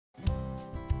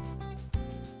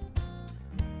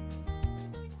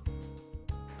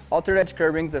Altered Edge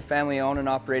Curbing is a family-owned and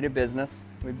operated business.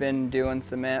 We've been doing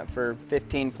cement for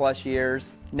 15 plus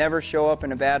years. Never show up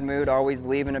in a bad mood, always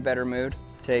leave in a better mood.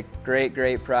 Take great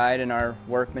pride in our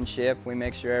workmanship. We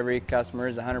make sure every customer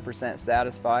is 100%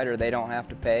 satisfied or they don't have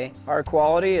to pay. Our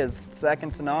quality is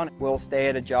second to none. We'll stay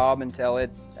at a job until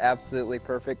it's absolutely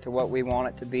perfect to what we want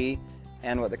it to be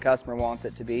and what the customer wants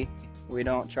it to be. We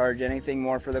don't charge anything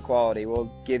more for the quality.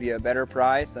 We'll give you a better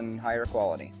price and higher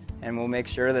quality. And we'll make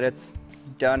sure that it's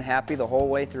done happy the whole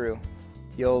way through.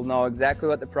 You'll know exactly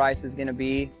what the price is going to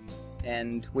be,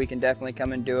 and we can definitely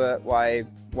come and do it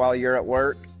while you're at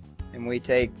work, and we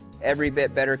take every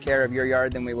bit better care of your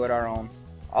yard than we would our own.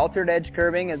 Altered Edge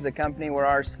Curbing is a company where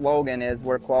our slogan is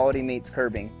where quality meets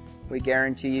curbing. We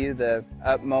guarantee you the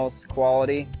utmost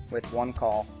quality with one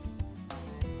call.